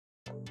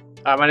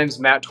My name is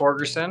Matt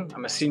Torgerson.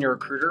 I'm a senior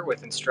recruiter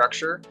with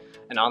Instructure,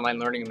 an online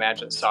learning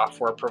management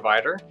software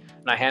provider,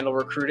 and I handle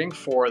recruiting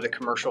for the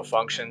commercial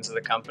functions of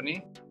the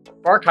company.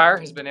 SparkHire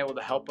has been able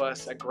to help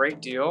us a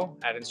great deal.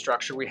 At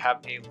Instructure, we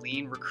have a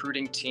lean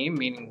recruiting team,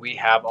 meaning we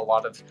have a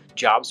lot of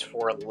jobs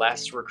for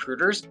less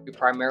recruiters. We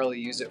primarily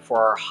use it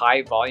for our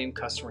high volume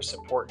customer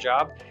support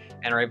job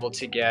and are able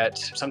to get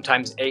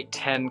sometimes 8,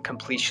 10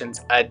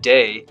 completions a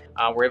day.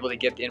 We're able to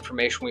get the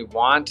information we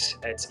want.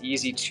 It's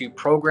easy to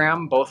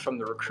program both from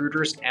the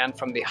recruiters and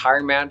from the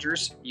hiring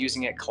managers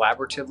using it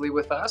collaboratively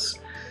with us.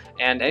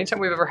 And anytime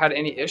we've ever had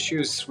any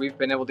issues, we've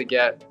been able to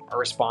get our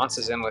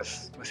responses in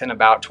within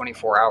about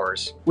 24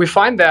 hours. We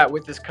find that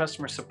with this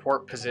customer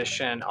support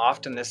position,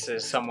 often this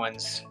is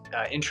someone's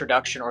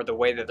introduction or the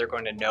way that they're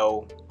going to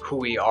know who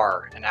we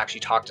are and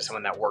actually talk to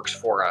someone that works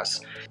for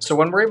us. So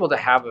when we're able to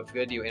have a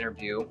video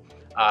interview,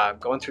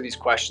 going through these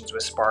questions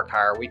with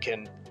SparkHire, we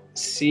can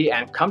see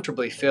and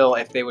comfortably feel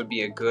if they would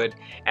be a good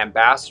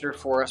ambassador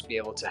for us, be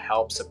able to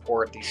help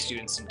support these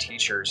students and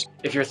teachers.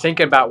 If you're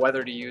thinking about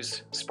whether to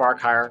use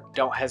SparkHire,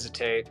 don't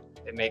hesitate.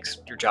 It makes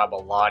your job a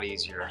lot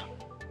easier.